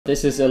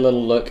This is a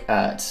little look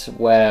at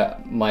where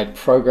my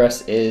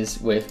progress is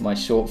with my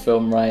short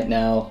film right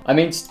now. I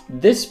mean,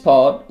 this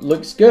part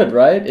looks good,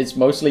 right? It's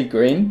mostly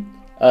green.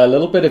 A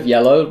little bit of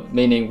yellow,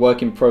 meaning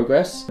work in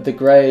progress. The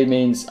gray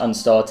means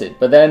unstarted.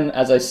 But then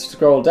as I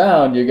scroll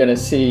down, you're gonna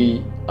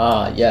see,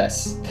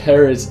 yes,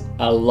 there is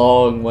a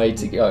long way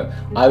to go.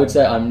 I would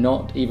say I'm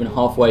not even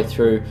halfway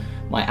through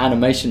my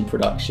animation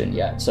production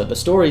yet. So the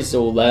story's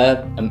all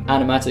there,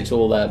 animatics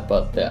all there,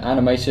 but the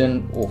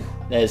animation,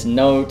 there's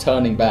no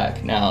turning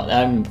back now.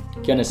 I'm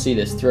gonna see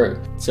this through.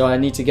 So I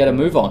need to get a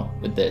move on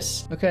with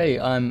this. Okay,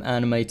 I'm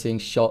animating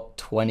shot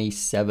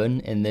 27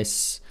 in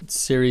this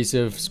series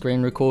of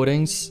screen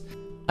recordings.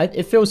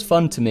 It feels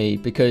fun to me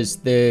because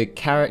the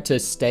character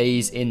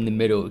stays in the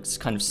middle. It's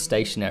kind of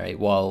stationary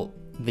while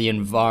the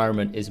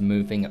environment is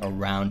moving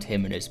around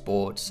him and his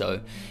board. So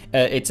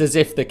it's as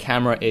if the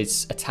camera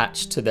is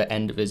attached to the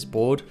end of his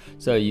board,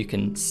 so you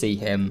can see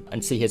him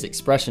and see his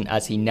expression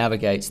as he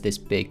navigates this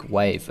big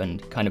wave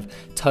and kind of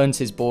turns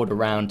his board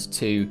around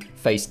to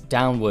face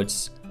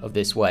downwards of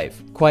this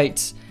wave.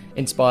 Quite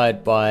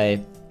inspired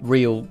by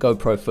real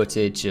GoPro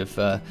footage of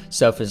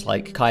surfers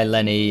like Kai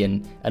Lenny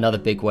and other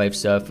big wave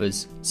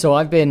surfers. So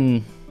I've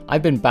been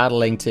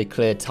battling to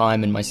clear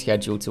time in my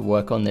schedule to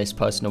work on this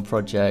personal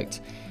project,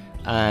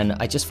 and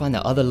I just find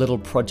that other little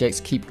projects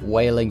keep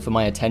wailing for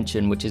my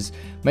attention, which is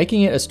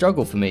making it a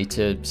struggle for me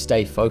to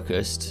stay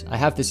focused. I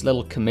have this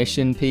little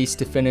commission piece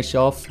to finish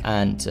off,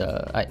 and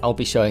I'll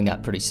be showing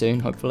that pretty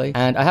soon, hopefully.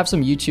 And I have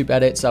some YouTube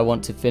edits I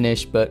want to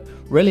finish, but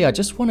really I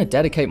just want to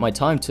dedicate my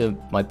time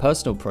to my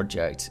personal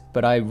project.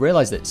 But I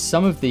realize that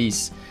some of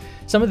these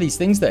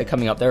things that are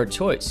coming up, they're a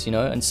choice, you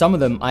know, and some of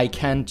them I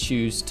can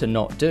choose to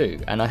not do.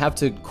 And I have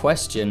to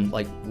question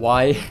like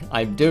why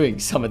I'm doing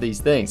some of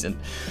these things. And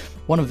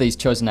one of these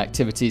chosen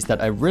activities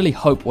that I really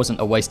hope wasn't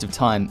a waste of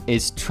time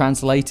is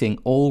translating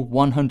all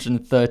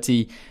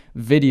 130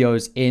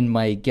 videos in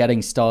my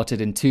Getting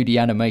Started in 2D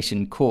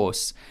Animation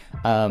course.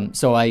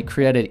 So I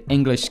created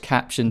English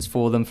captions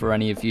for them for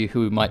any of you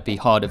who might be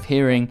hard of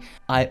hearing.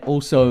 I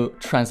also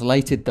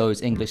translated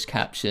those English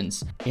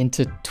captions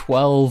into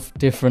 12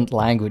 different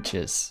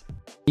languages.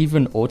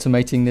 Even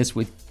automating this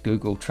with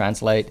Google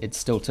Translate, it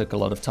still took a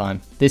lot of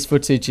time. This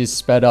footage is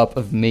sped up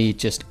of me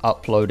just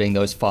uploading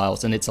those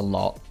files, and it's a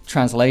lot.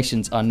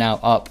 Translations are now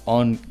up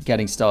on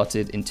Getting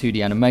Started in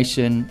 2D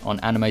Animation on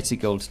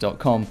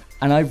animatedgold.com.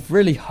 And I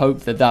really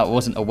hope that that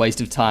wasn't a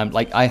waste of time.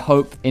 Like, I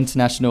hope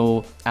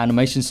international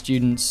animation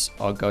students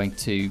are going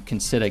to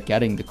consider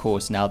getting the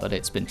course now that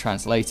it's been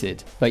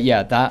translated. But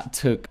yeah, that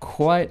took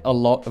quite a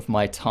lot of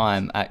my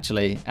time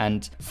actually.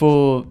 And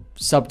for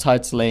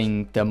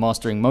subtitling the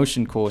Mastering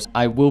Motion course,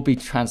 I will be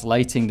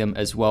translating them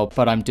as well,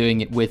 but I'm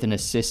doing it with an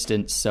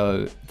assistant,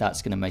 so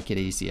that's gonna make it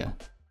easier.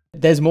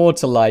 There's more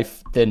to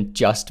life than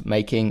just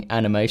making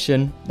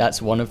animation.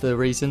 That's one of the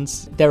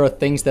reasons. There are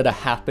things that are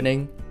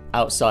happening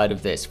outside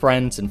of this.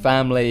 Friends and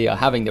family are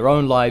having their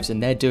own lives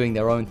and they're doing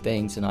their own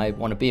things, and I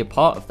want to be a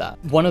part of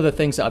that. One of the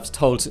things that I've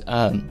told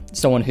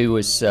someone who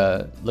was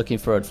looking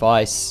for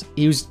advice,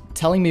 he was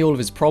telling me all of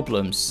his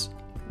problems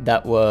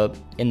that were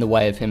in the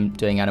way of him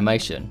doing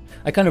animation.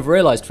 I kind of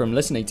realized from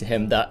listening to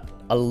him that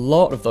a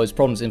lot of those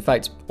problems, in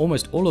fact,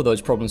 almost all of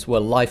those problems were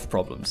life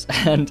problems.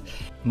 And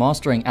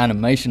mastering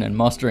animation and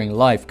mastering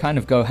life kind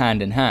of go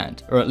hand in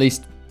hand, or at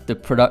least the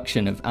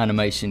production of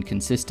animation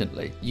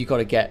consistently. You got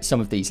to get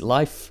some of these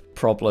life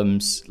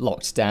problems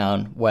locked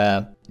down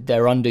where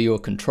they're under your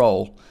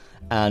control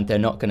and they're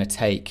not going to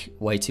take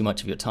way too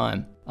much of your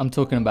time. I'm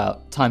talking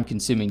about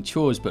time-consuming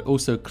chores, but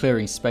also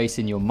clearing space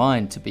in your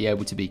mind to be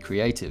able to be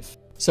creative.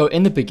 So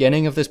in the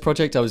beginning of this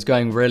project, I was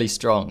going really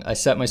strong. I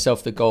set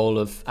myself the goal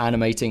of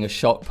animating a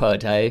shot per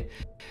day.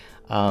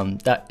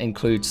 That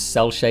includes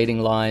cell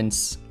shading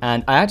lines,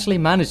 and I actually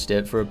managed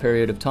it for a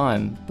period of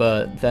time,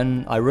 but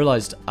then I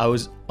realized I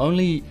was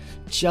only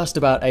just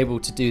about able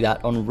to do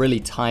that on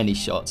really tiny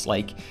shots,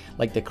 like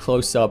the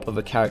close-up of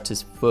a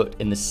character's foot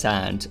in the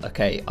sand.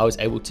 Okay, I was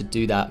able to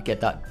do that,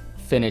 get that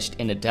finished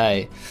in a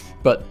day.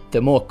 But the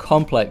more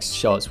complex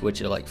shots,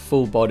 which are like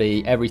full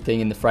body,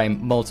 everything in the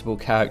frame, multiple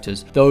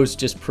characters, those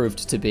just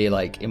proved to be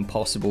like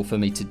impossible for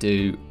me to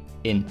do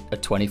in a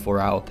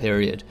 24-hour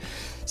period.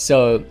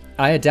 So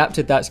I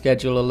adapted that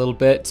schedule a little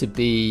bit to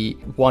be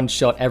one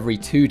shot every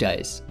 2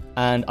 days.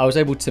 And I was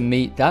able to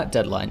meet that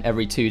deadline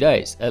every 2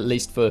 days, at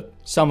least for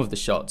some of the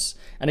shots.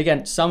 And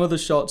again, some of the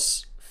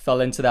shots fell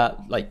into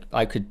that, like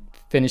I could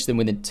finish them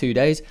within 2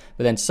 days,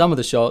 but then some of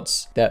the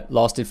shots that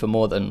lasted for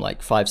more than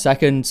like 5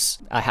 seconds,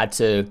 I had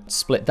to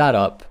split that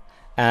up.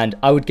 And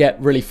I would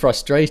get really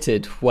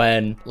frustrated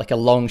when like a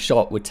long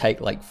shot would take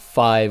like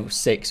 5,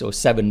 6, or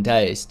 7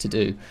 days to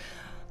do.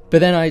 But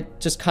then I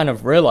just kind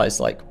of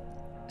realized like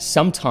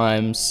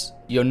sometimes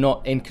you're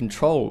not in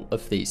control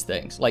of these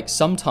things. Like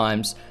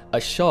sometimes a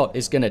shot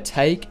is gonna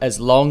take as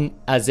long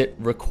as it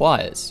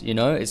requires, you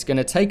know, it's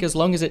gonna take as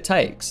long as it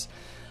takes.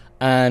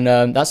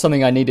 And that's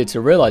something I needed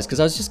to realize, because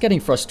I was just getting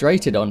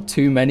frustrated on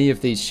too many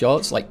of these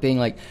shots, like being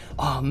like,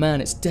 oh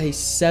man, it's day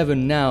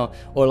 7 now,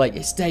 or like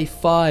it's day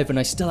 5 and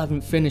I still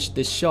haven't finished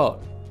this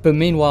shot. But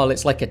meanwhile,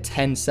 it's like a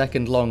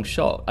 10-second long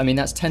shot. I mean,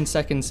 that's 10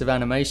 seconds of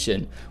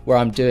animation where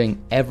I'm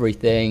doing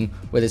everything,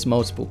 where there's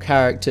multiple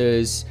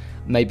characters,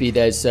 maybe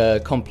there's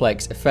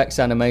complex effects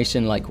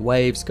animation like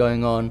waves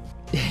going on.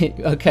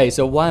 Okay,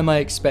 so why am I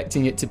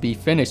expecting it to be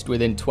finished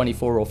within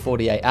 24 or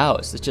 48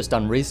 hours? It's just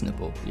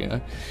unreasonable, you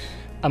know?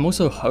 I'm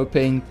also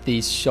hoping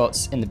these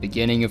shots in the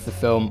beginning of the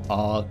film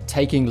are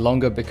taking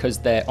longer because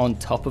they're on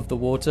top of the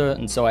water,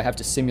 and so I have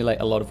to simulate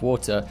a lot of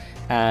water.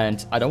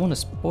 And I don't want to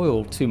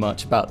spoil too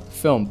much about the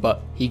film,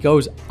 but he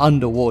goes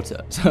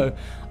underwater. So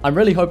I'm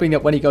really hoping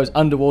that when he goes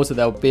underwater,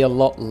 there'll be a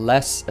lot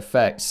less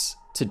effects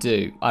to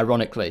do,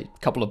 ironically. A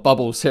couple of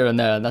bubbles here and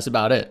there, and that's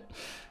about it.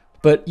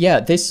 But yeah,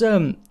 this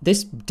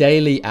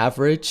daily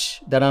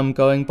average that I'm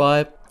going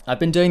by, I've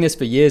been doing this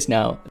for years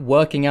now,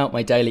 working out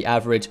my daily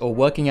average or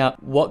working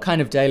out what kind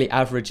of daily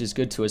average is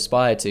good to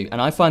aspire to. And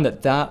I find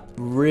that that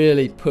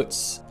really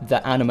puts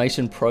the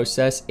animation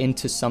process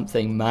into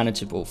something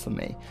manageable for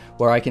me,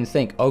 where I can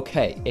think,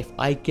 okay, if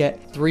I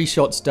get 3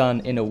 shots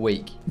done in a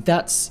week,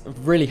 that's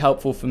really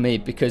helpful for me,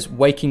 because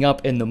waking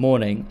up in the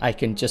morning, I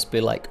can just be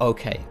like,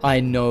 okay, I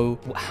know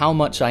how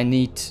much I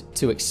need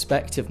to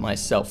expect of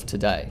myself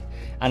today.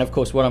 And of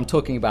course, what I'm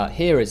talking about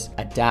here is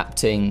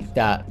adapting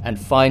that and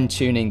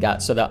fine-tuning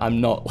that so that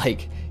I'm not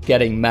like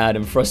getting mad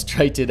and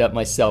frustrated at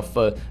myself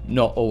for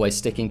not always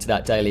sticking to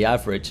that daily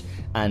average,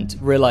 and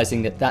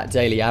realizing that that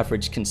daily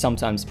average can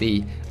sometimes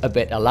be a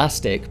bit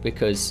elastic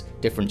because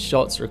different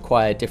shots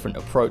require different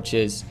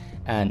approaches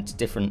and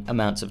different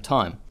amounts of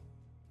time.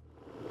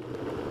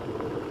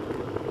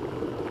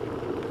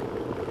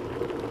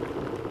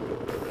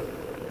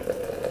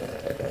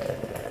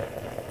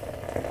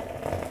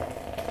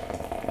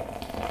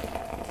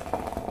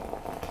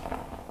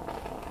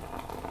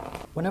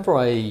 Whenever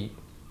I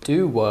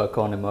do work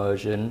on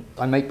immersion,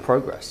 I make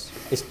progress.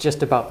 It's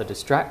just about the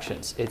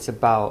distractions. It's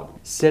about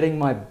sitting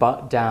my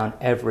butt down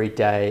every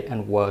day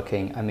and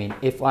working. I mean,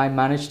 if I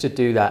manage to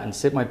do that and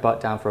sit my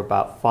butt down for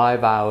about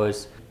 5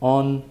 hours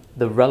on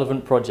the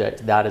relevant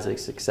project, that is a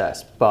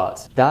success.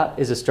 But that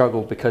is a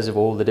struggle because of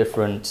all the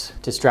different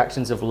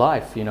distractions of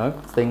life, you know,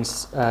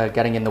 things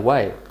getting in the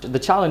way. The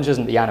challenge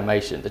isn't the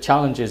animation. The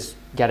challenge is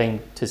getting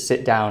to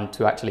sit down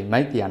to actually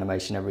make the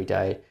animation every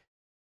day.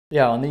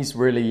 Yeah, on these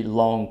really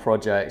long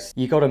projects,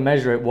 you got to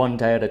measure it one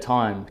day at a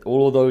time.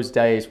 All of those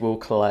days will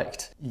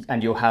collect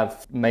and you'll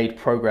have made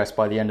progress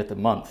by the end of the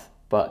month.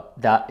 But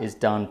that is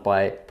done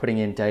by putting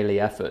in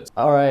daily efforts.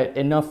 All right,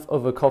 enough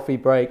of a coffee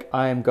break.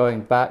 I am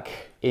going back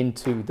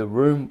into the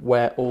room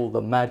where all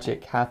the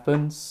magic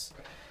happens.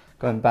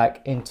 Going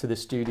back into the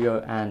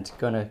studio and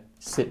gonna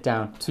sit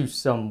down to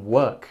some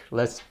work.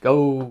 Let's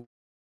go.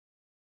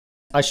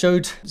 I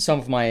showed some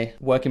of my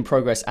work in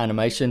progress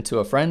animation to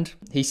a friend.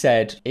 He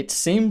said, "It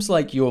seems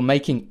like you're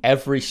making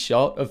every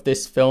shot of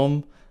this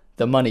film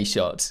the money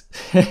shot."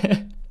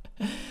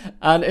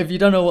 And if you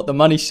don't know what the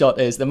money shot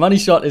is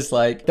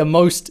like the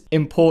most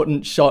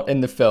important shot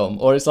in the film,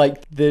 or it's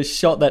like the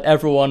shot that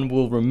everyone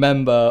will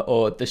remember,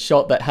 or the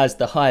shot that has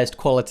the highest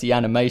quality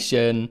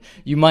animation.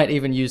 You might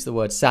even use the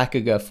word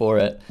sakuga for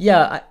it.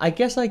 Yeah, I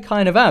guess I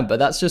kind of am, but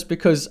that's just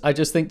because I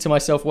just think to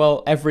myself,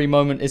 well, every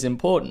moment is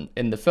important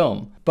in the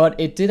film. But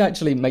it did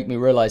actually make me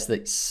realize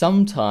that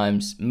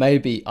sometimes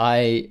maybe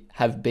I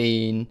have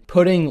been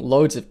putting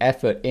loads of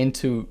effort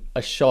into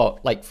a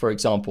shot, like for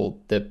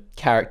example, the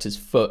character's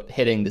foot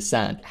hitting the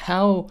sand.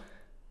 How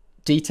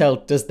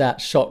detailed does that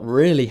shot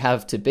really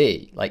have to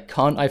be? Like,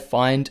 can't I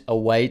find a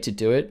way to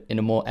do it in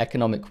a more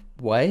economic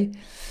way?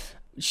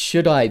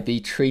 Should I be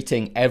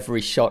treating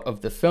every shot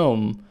of the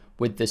film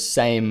with the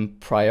same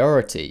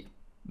priority?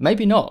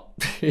 Maybe not,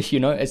 you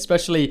know,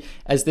 especially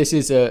as this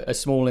is a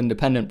small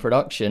independent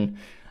production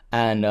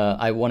and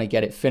I want to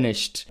get it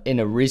finished in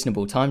a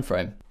reasonable time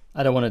frame.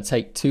 I don't want to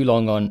take too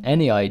long on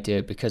any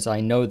idea because I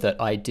know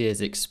that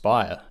ideas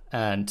expire.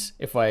 And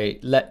if I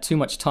let too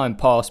much time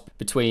pass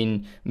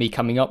between me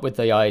coming up with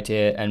the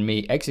idea and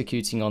me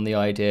executing on the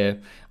idea,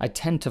 I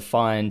tend to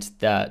find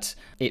that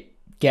it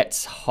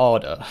gets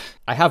harder.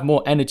 I have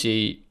more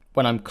energy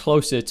when I'm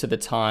closer to the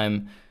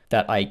time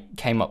that I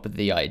came up with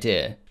the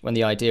idea, when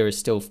the idea is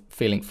still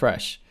feeling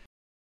fresh.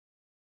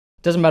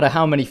 Doesn't matter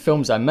how many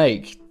films I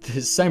make,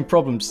 the same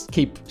problems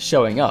keep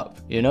showing up,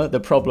 you know? The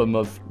problem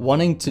of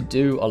wanting to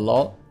do a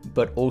lot,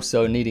 but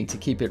also needing to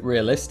keep it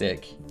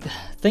realistic.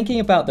 Thinking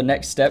about the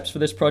next steps for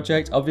this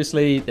project,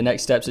 obviously the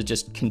next steps are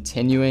just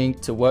continuing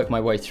to work my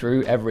way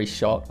through every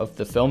shot of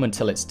the film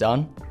until it's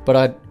done. But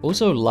I'd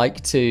also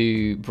like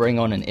to bring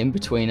on an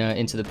in-betweener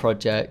into the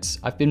project.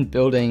 I've been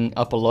building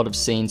up a lot of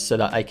scenes so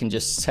that I can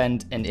just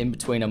send an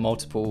in-betweener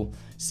multiple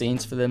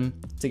scenes for them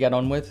to get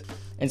on with.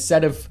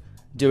 Instead of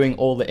doing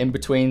all the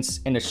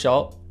in-betweens in a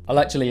shot, I'll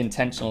actually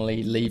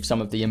intentionally leave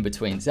some of the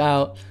in-betweens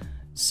out,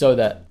 so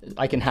that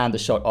I can hand the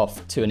shot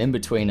off to an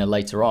in-betweener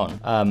later on,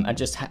 and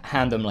just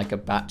hand them like a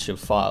batch of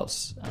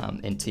files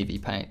in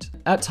TV Paint.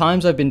 At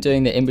times I've been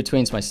doing the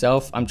in-betweens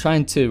myself. I'm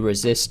trying to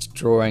resist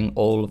drawing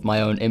all of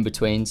my own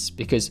in-betweens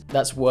because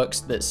that's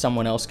works that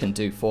someone else can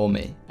do for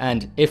me.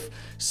 And if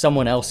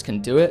someone else can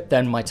do it,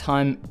 then my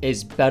time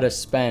is better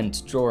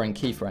spent drawing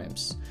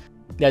keyframes.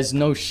 There's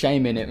no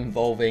shame in it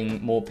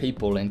involving more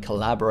people and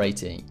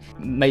collaborating.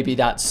 Maybe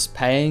that's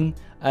paying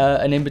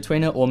an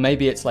in-betweener, or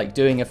maybe it's like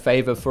doing a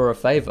favor for a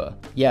favor.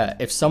 Yeah,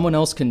 if someone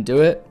else can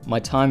do it, my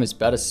time is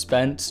better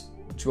spent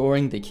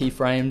drawing the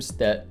keyframes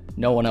that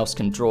no one else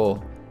can draw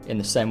in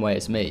the same way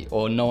as me,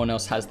 or no one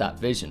else has that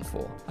vision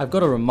for. I've got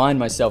to remind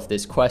myself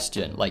this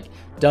question, like,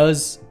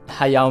 does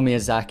Hayao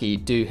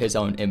Miyazaki do his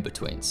own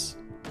in-betweens?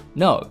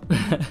 No.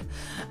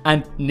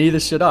 And neither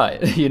should I,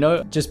 you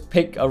know? Just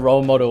pick a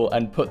role model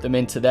and put them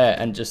into there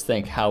and just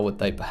think, how would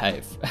they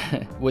behave?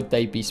 Would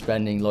they be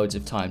spending loads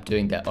of time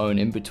doing their own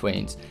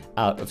in-betweens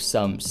out of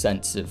some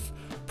sense of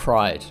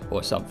pride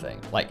or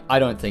something? Like, I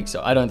don't think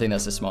so. I don't think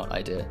that's a smart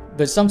idea.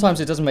 But sometimes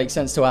it doesn't make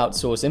sense to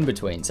outsource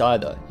in-betweens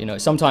either. You know,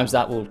 sometimes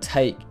it will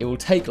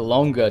take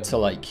longer to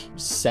like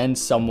send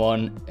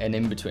someone an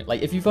in-between.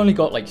 Like if you've only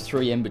got like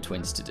 3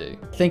 in-betweens to do,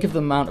 think of the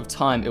amount of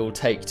time it will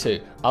take to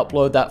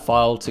upload that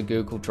file to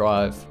Google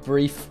Drive,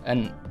 brief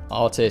an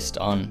artist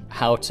on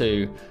how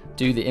to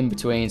do the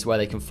in-betweens, where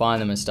they can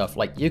find them and stuff.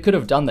 Like you could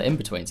have done the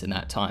in-betweens in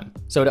that time.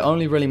 So it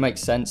only really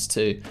makes sense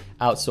to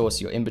outsource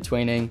your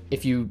in-betweening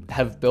if you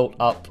have built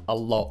up a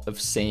lot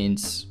of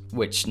scenes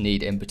which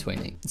need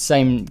in-betweening.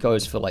 Same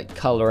goes for like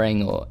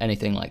coloring or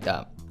anything like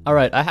that. All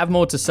right, I have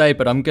more to say,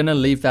 but I'm gonna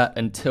leave that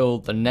until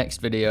the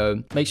next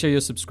video. Make sure you're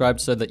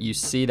subscribed so that you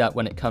see that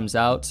when it comes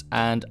out,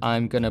 and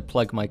I'm gonna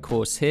plug my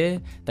course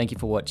here. Thank you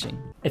for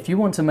watching. If you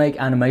want to make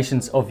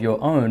animations of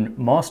your own,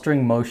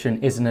 Mastering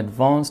Motion is an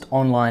advanced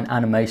online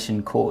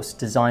animation course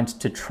designed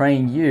to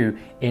train you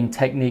in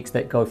techniques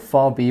that go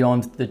far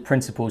beyond the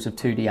principles of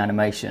 2D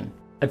animation.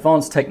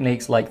 Advanced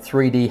techniques like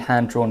 3D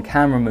hand-drawn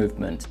camera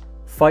movement,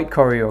 fight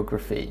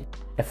choreography,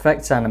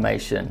 effects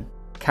animation,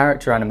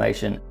 character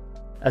animation,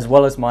 as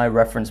well as my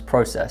reference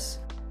process.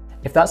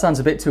 If that sounds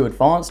a bit too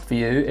advanced for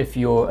you, if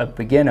you're a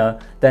beginner,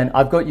 then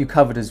I've got you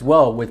covered as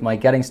well with my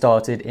Getting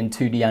Started in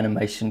 2D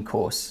Animation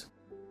course.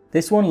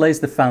 This one lays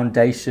the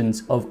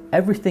foundations of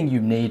everything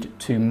you need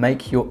to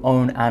make your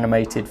own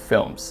animated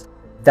films.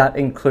 That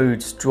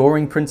includes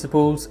drawing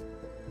principles,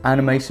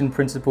 animation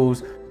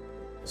principles,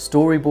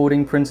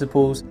 storyboarding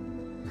principles,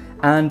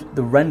 and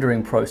the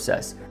rendering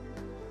process.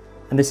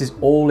 And this is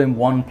all in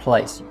one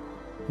place.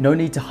 No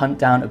need to hunt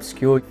down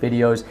obscure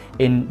videos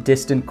in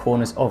distant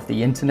corners of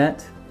the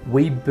internet.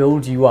 We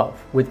build you up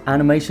with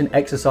animation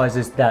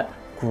exercises that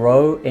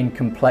grow in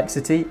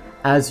complexity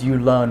as you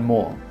learn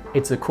more.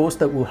 It's a course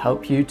that will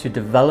help you to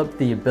develop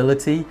the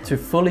ability to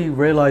fully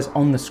realize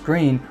on the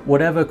screen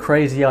whatever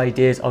crazy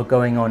ideas are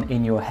going on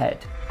in your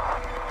head.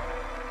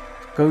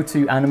 Go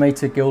to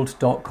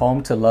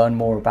animatorguild.com to learn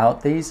more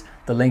about these.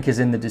 The link is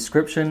in the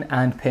description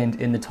and pinned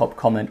in the top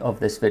comment of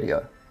this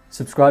video.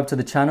 Subscribe to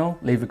the channel,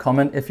 leave a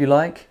comment if you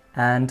like,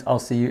 and I'll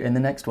see you in the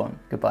next one.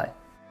 Goodbye.